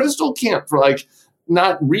Bill Kristol camp for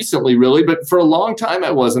not recently really, but for a long time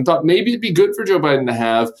I was, and thought maybe it'd be good for Joe Biden to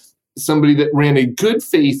have somebody that ran a good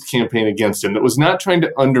faith campaign against him, that was not trying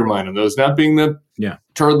to undermine him, that was not being the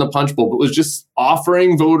turn the punch bowl, but was just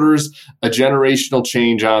offering voters a generational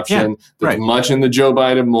change option that's much in the Joe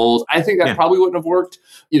Biden mold. I think that probably wouldn't have worked.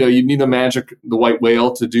 You'd need the white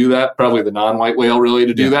whale to do that, probably the non-white whale really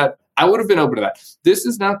to do that. I would have been open to that. This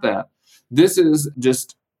is not that. This is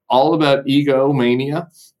just all about egomania.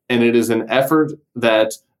 And it is an effort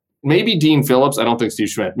that Maybe Dean Phillips, I don't think Steve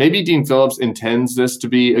Schmidt, maybe Dean Phillips intends this to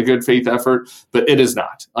be a good faith effort, but it is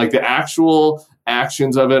not. Like the actual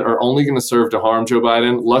actions of it are only going to serve to harm Joe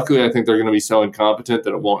Biden. Luckily, I think they're going to be so incompetent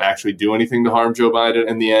that it won't actually do anything to harm Joe Biden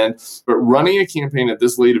in the end. But running a campaign at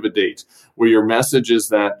this late of a date, where your message is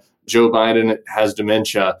that Joe Biden has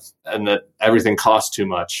dementia and that everything costs too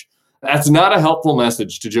much, that's not a helpful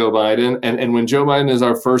message to Joe Biden. And when Joe Biden is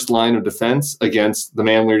our first line of defense against the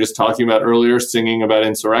man we were just talking about earlier, singing about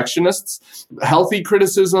insurrectionists, healthy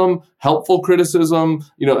criticism, helpful criticism,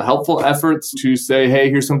 helpful efforts to say, hey,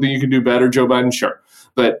 here's something you can do better, Joe Biden, sure.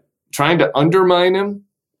 But trying to undermine him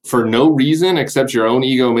for no reason except your own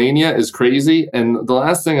egomania is crazy. And the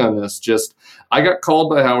last thing on this, I got called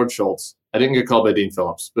by Howard Schultz. I didn't get called by Dean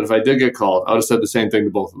Phillips, but if I did get called, I would have said the same thing to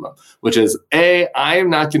both of them, which is, A, I am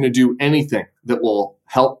not going to do anything that will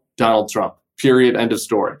help Donald Trump, period, end of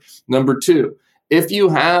story. Number two, if you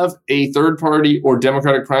have a third party or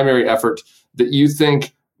Democratic primary effort that you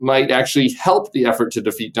think might actually help the effort to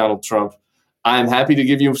defeat Donald Trump, I'm happy to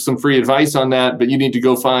give you some free advice on that, but you need to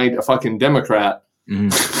go find a fucking Democrat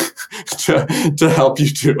to help you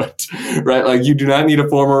do it, right? Like you do not need a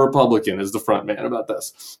former Republican as the front man about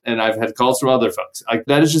this. And I've had calls from other folks.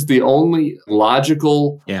 That is just the only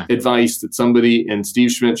logical advice that somebody in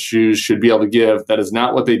Steve Schmidt's shoes should be able to give. That is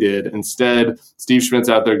not what they did. Instead, Steve Schmidt's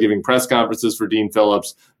out there giving press conferences for Dean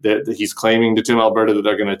Phillips that he's claiming to Tim Alberta that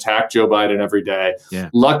they're going to attack Joe Biden every day. Yeah.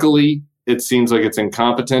 Luckily, it seems like it's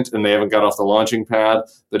incompetent and they haven't got off the launching pad,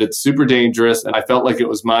 but it's super dangerous. And I felt like it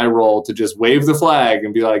was my role to just wave the flag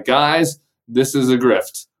and be like, guys, this is a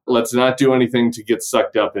grift. Let's not do anything to get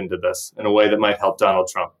sucked up into this in a way that might help Donald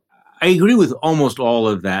Trump. I agree with almost all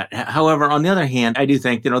of that. However, on the other hand, I do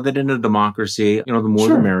think, that in a democracy, the more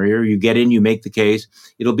the merrier. You get in, you make the case.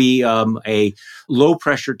 It'll be a low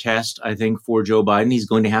pressure test, I think, for Joe Biden. He's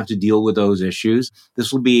going to have to deal with those issues.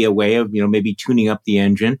 This will be a way of, maybe tuning up the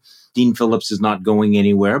engine. Dean Phillips is not going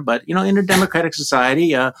anywhere, but, in a democratic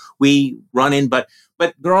society, we run in, but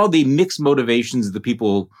there are all the mixed motivations of the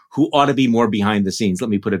people who ought to be more behind the scenes. Let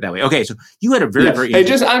me put it that way. Okay. So you had a very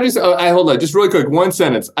Hey, hold on, just really quick. One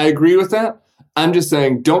sentence. I agree with that. I'm just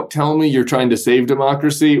saying, don't tell me you're trying to save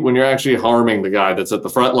democracy when you're actually harming the guy that's at the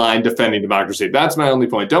front line defending democracy. That's my only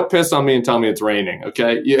point. Don't piss on me and tell me it's raining.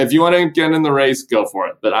 Okay. If you want to get in the race, go for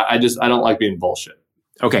it. But I don't like being bullshit.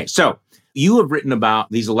 Okay. So you have written about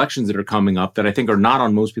these elections that are coming up that I think are not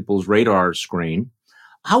on most people's radar screen.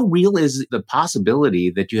 How real is the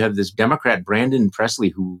possibility that you have this Democrat Brandon Presley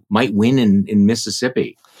who might win in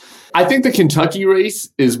Mississippi? I think the Kentucky race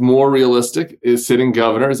is more realistic. Is sitting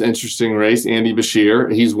governor is an interesting race. Andy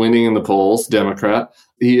Beshear, he's winning in the polls, Democrat.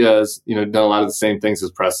 He has, done a lot of the same things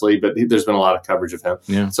as Presley, but there's been a lot of coverage of him.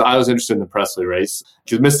 Yeah. So I was interested in the Presley race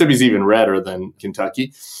because Mississippi's even redder than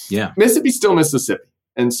Kentucky. Yeah. Mississippi's still Mississippi.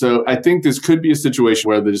 And so I think this could be a situation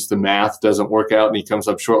where just the math doesn't work out and he comes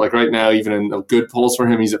up short. Like right now, even in the good polls for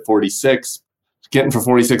him, he's at 46. Getting from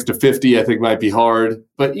 46 to 50, I think might be hard.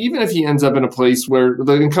 But even if he ends up in a place where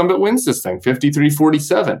the incumbent wins this thing,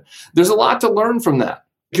 53-47, there's a lot to learn from that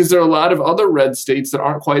because there are a lot of other red states that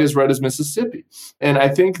aren't quite as red as Mississippi. And I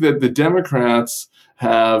think that the Democrats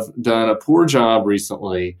have done a poor job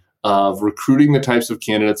recently of recruiting the types of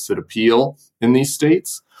candidates that appeal in these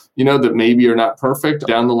states. That maybe are not perfect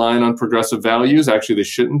down the line on progressive values. Actually, they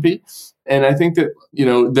shouldn't be. And I think that,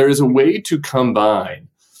 there is a way to combine.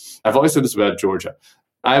 I've always said this about Georgia.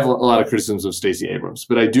 I have a lot of criticisms of Stacey Abrams,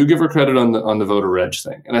 but I do give her credit on the voter reg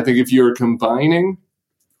thing. And I think if you're combining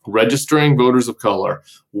registering voters of color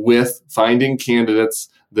with finding candidates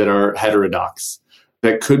that are heterodox,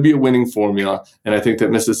 that could be a winning formula. And I think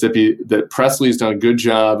that Presley's done a good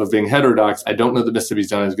job of being heterodox. I don't know that Mississippi's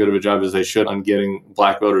done as good of a job as they should on getting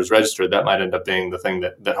black voters registered. That might end up being the thing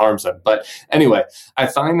that harms them. But anyway, I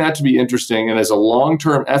find that to be interesting. And as a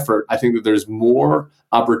long-term effort, I think that there's more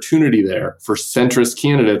opportunity there for centrist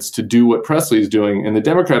candidates to do what Presley's doing in the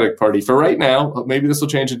Democratic Party for right now. Maybe this will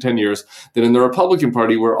change in 10 years. Than in the Republican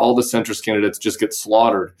Party, where all the centrist candidates just get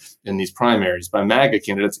slaughtered in these primaries by MAGA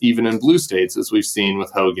candidates, even in blue states, as we've seen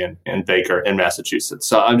with Hogan and Baker in Massachusetts.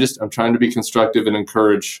 So I'm trying to be constructive and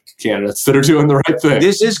encourage candidates that are doing the right thing.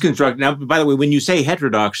 This is constructive. Now, by the way, when you say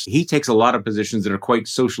heterodox, he takes a lot of positions that are quite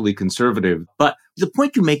socially conservative. But the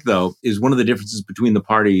point you make, though, is one of the differences between the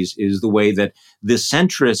parties is the way that the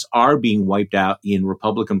centrists are being wiped out in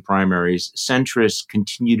Republican primaries. Centrists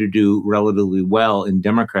continue to do relatively well in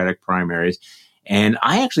Democratic primaries. And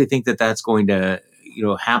I actually think that that's going to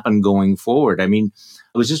happen going forward. I mean,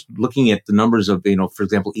 I was just looking at the numbers of, for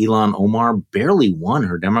example, Ilhan Omar barely won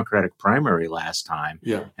her Democratic primary last time.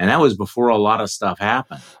 Yeah. And that was before a lot of stuff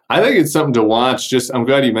happened. I think it's something to watch. I'm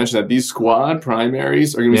glad you mentioned that. These squad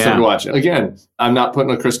primaries are going to be something to watch. Again, I'm not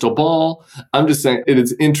putting a crystal ball. I'm just saying it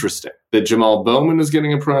is interesting that Jamal Bowman is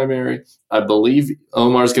getting a primary. I believe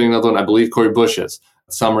Omar's getting another one. I believe Cori Bush is.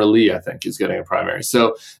 Summer Lee, I think, is getting a primary.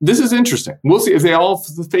 So this is interesting. We'll see if they all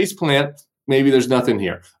face plant. Maybe there's nothing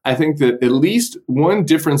here. I think that at least one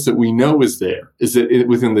difference that we know is there is that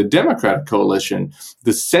within the Democratic coalition,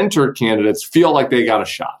 the center candidates feel like they got a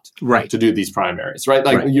shot to do these primaries, right?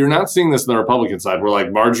 Like you're not seeing this on the Republican side where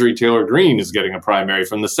like Marjorie Taylor Greene is getting a primary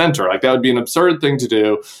from the center. Like that would be an absurd thing to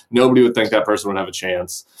do. Nobody would think that person would have a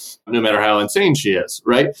chance, no matter how insane she is,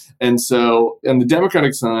 right? And so on the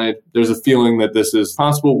Democratic side, there's a feeling that this is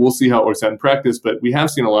possible. We'll see how it works out in practice, but we have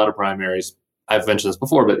seen a lot of primaries. I've mentioned this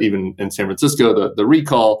before, but even in San Francisco, the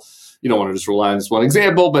recall, you don't want to just rely on this one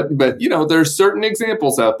example, but there's certain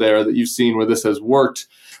examples out there that you've seen where this has worked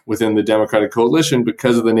within the Democratic coalition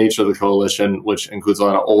because of the nature of the coalition, which includes a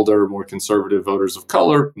lot of older, more conservative voters of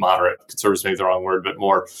color, moderate conservatives, maybe the wrong word, but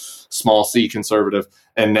more small c conservative,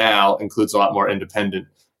 and now includes a lot more independent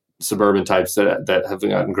suburban types that have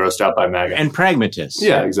gotten grossed out by MAGA. And pragmatists.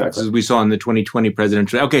 Yeah, exactly. As we saw in the 2020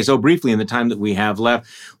 presidential. Okay, so briefly in the time that we have left,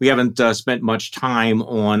 we haven't spent much time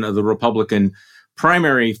on the Republican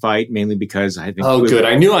primary fight, mainly because I think... Oh, good.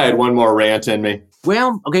 I knew I had one more rant in me.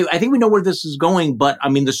 Well, okay, I think we know where this is going, but I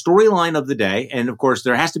mean, the storyline of the day, and of course,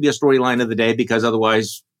 there has to be a storyline of the day because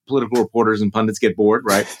otherwise political reporters and pundits get bored,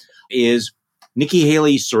 right? Is Nikki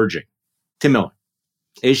Haley surging? Tim Miller.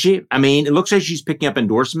 Is she? I mean, it looks like she's picking up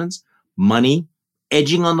endorsements, money,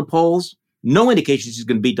 edging on the polls. No indication she's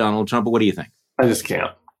going to beat Donald Trump, but what do you think? I just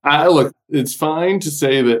can't. Look, it's fine to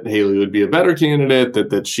say that Haley would be a better candidate,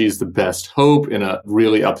 that she's the best hope in a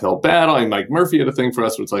really uphill battle. I mean, Mike Murphy had a thing for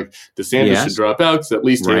us where it's like DeSantis should drop out because at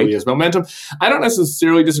least Haley has momentum. I don't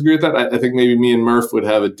necessarily disagree with that. I think maybe me and Murph would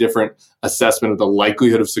have a different assessment of the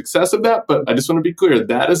likelihood of success of that. But I just want to be clear,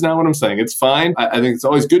 that is not what I'm saying. It's fine. I think it's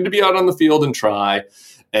always good to be out on the field and try.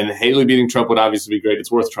 And Haley beating Trump would obviously be great. It's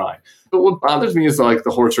worth trying. But what bothers me is like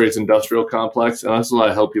the horse race industrial complex. And that's why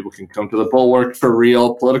I hope people can come to the bulwark for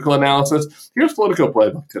real political analysis. Here's Politico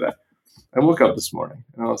Playbook today. I woke up this morning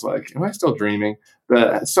and I was like, am I still dreaming?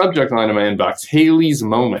 The subject line in my inbox, Haley's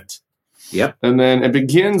moment. Yep. And then it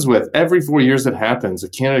begins with every 4 years it happens, a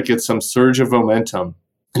candidate gets some surge of momentum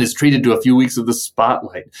and is treated to a few weeks of the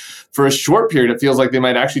spotlight. For a short period, it feels like they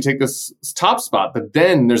might actually take this top spot, but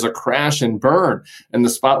then there's a crash and burn, and the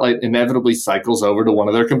spotlight inevitably cycles over to one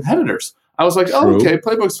of their competitors. I was like, oh, okay,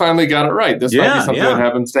 Playbook's finally got it right. This might be something that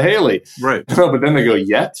happens to Haley. Right. But then they go,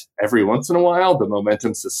 yet, every once in a while, the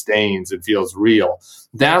momentum sustains and feels real.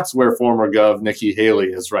 That's where former Gov Nikki Haley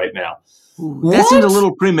is right now. That seems a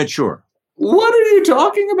little premature. What are you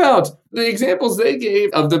talking about? The examples they gave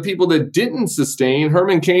of the people that didn't sustain,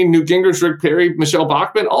 Herman Cain, Newt Gingrich, Rick Perry, Michelle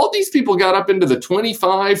Bachmann, all these people got up into the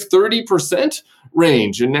 25, 30%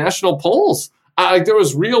 range in national polls. There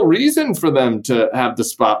was real reason for them to have the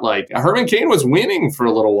spotlight. Herman Cain was winning for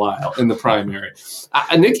a little while in the primary.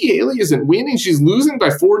 Nikki Haley isn't winning. She's losing by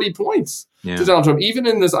 40 points to Donald Trump. Even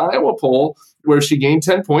in this Iowa poll where she gained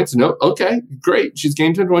 10 points, okay, great. She's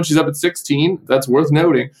gained 10 points. She's up at 16. That's worth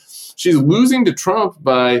noting. She's losing to Trump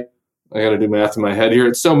by, I got to do math in my head here.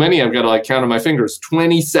 It's so many, I've got to count on my fingers,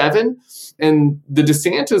 27. And the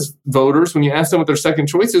DeSantis voters, when you ask them what their second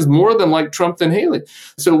choice is, more of them like Trump than Haley.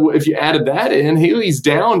 So if you added that in, Haley's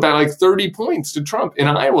down by 30 points to Trump in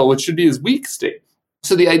Iowa, which should be his weak state.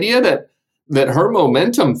 So the idea that her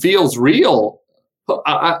momentum feels real,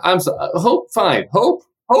 hope, fine.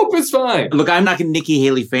 Hope is fine. Look, I'm not a Nikki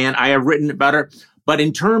Haley fan. I have written about her. But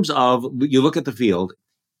in terms of, you look at the field,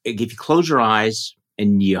 if you close your eyes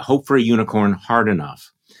and you hope for a unicorn hard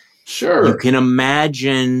enough, sure, you can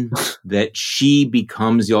imagine that she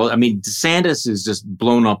becomes DeSantis is just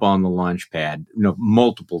blown up on the launch pad,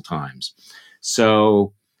 multiple times.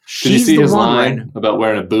 So did you see his line about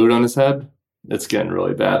wearing a boot on his head? It's getting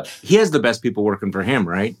really bad. He has the best people working for him,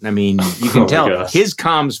 right? I mean, you can tell his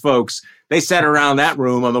comms folks, they sat around that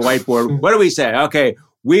room on the whiteboard. What do we say? Okay,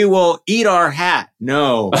 we will eat our hat.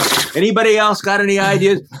 No. Anybody else got any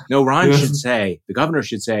ideas? No, the governor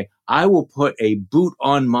should say, I will put a boot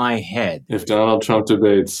on my head. If Donald Trump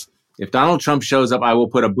debates. If Donald Trump shows up, I will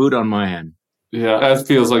put a boot on my head. Yeah, that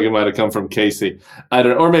feels like it might have come from Casey. I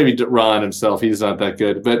don't know, or maybe Ron himself. He's not that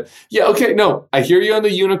good. But yeah, okay, no, I hear you on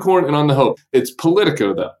the unicorn and on the hope. It's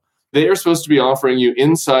Politico, though. They are supposed to be offering you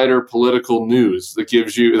insider political news that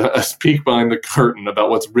gives you a peek behind the curtain about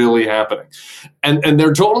what's really happening. And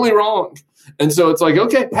they're totally wrong. And so it's like,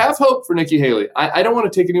 okay, have hope for Nikki Haley. I don't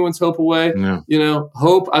want to take anyone's hope away. No. You know,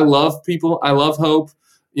 hope, I love people. I love hope.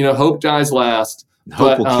 You know, hope dies last.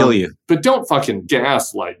 Hope will kill you. But don't fucking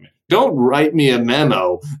gaslight me. Don't write me a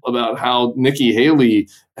memo about how Nikki Haley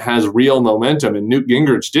has real momentum and Newt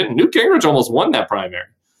Gingrich didn't. Newt Gingrich almost won that primary.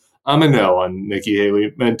 I'm a no on Nikki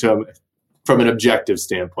Haley momentum from an objective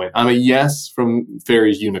standpoint. I'm a yes from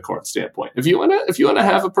Fairy's unicorn standpoint. If you wanna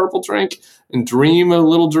have a purple drink and dream a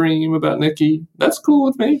little dream about Nikki, that's cool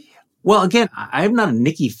with me. Well, again, I'm not a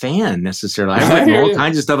Nikki fan necessarily. I've written all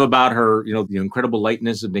kinds of stuff about her, you know, the incredible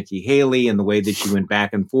lightness of Nikki Haley and the way that she went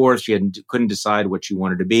back and forth. She couldn't decide what she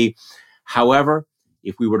wanted to be. However,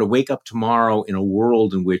 if we were to wake up tomorrow in a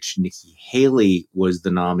world in which Nikki Haley was the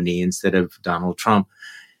nominee instead of Donald Trump,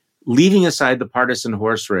 leaving aside the partisan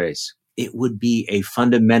horse race, it would be a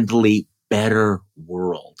fundamentally better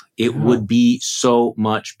world. It would be so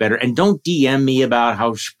much better. And don't DM me about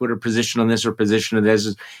how she put her position on this or position on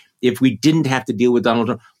this. If we didn't have to deal with Donald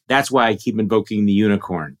Trump, that's why I keep invoking the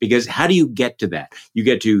unicorn. Because how do you get to that? You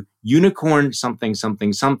get to unicorn something,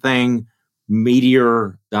 something, something,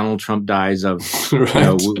 meteor, Donald Trump dies of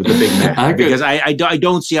right. With the Big Mac. Because I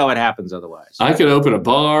don't see how it happens otherwise. I could open a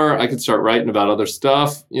bar. I could start writing about other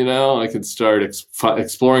stuff. You know, I could start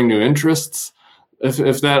exploring new interests.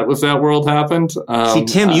 If that world happened. See,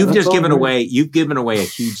 Tim, you've given away a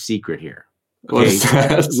huge secret here. Okay,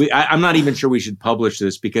 I'm not even sure we should publish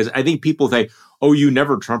this because I think people think, "Oh, you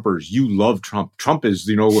never Trumpers, you love Trump. Trump is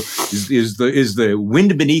the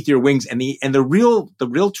wind beneath your wings." And the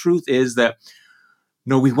real truth is that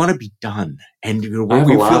no, we want to be done, and I have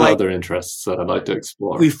a lot of other interests that I'd like to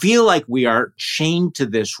explore. We feel like we are chained to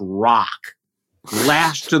this rock,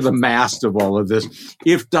 lashed to the mast of all of this.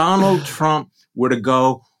 If Donald Trump were to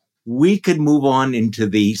go, we could move on into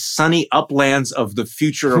the sunny uplands of the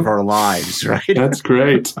future of our lives, right? That's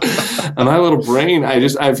great. And my little brain, I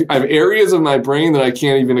have areas of my brain that I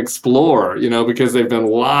can't even explore, you know, because they've been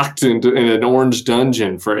locked in an orange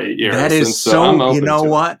dungeon for 8 years. That is so you know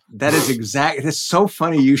what? That is exactly, it's so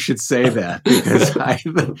funny you should say that because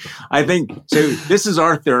I think, so this is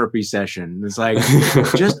our therapy session. It's like,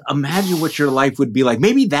 just imagine what your life would be like.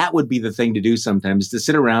 Maybe that would be the thing to do sometimes, to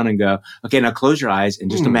sit around and go, okay, now close your eyes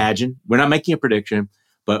and just imagine. We're not making a prediction,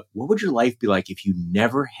 but what would your life be like if you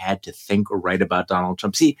never had to think or write about Donald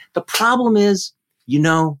Trump? See, the problem is,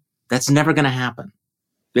 that's never going to happen.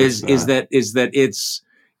 Is that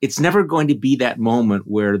it's never going to be that moment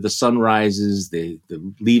where the sun rises, the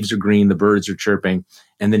leaves are green, the birds are chirping,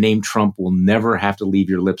 and the name Trump will never have to leave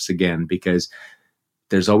your lips again because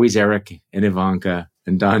there's always Eric and Ivanka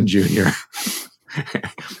and Don Jr.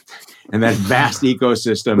 and that vast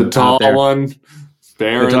ecosystem. The tall one.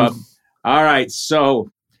 All right. So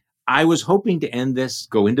I was hoping to end this,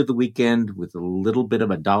 go into the weekend with a little bit of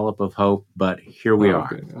a dollop of hope, but here we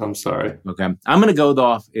are. I'm sorry. Okay. I'm going to go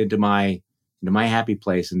off into my happy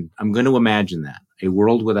place, and I'm going to imagine that a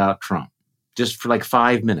world without Trump just for like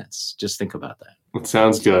 5 minutes. Just think about that. It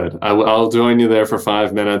sounds good. I'll join you there for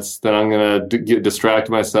 5 minutes. Then I'm going to distract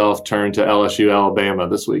myself, turn to LSU, Alabama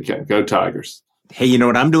this weekend. Go Tigers. Hey, you know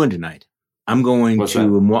what I'm doing tonight? I'm going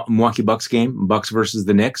to a Milwaukee Bucks game, Bucks versus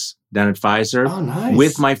the Knicks, down at Fiserv,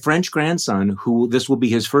 with my French grandson, who this will be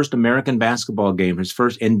his first American basketball game, his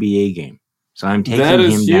first NBA game. So I'm taking him down. That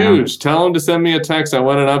is huge. Tell him to send me a text. I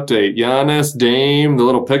want an update. Giannis, Dame, the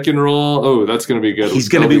little pick and roll. Oh, that's going to be good. He's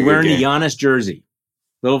going to be wearing the Giannis jersey.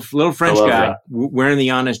 Little French guy wearing the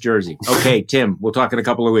Giannis jersey. Okay, Tim, we'll talk in a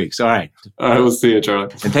couple of weeks. All right. All right, we'll see you,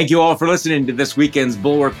 Charlie. And thank you all for listening to this weekend's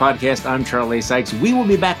Bulwark Podcast. I'm Charlie Sykes. We will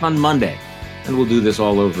be back on Monday, and we'll do this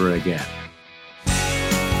all over again.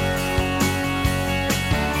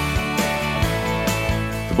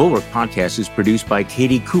 The Bulwark Podcast is produced by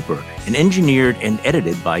Katie Cooper and engineered and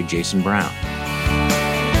edited by Jason Brown.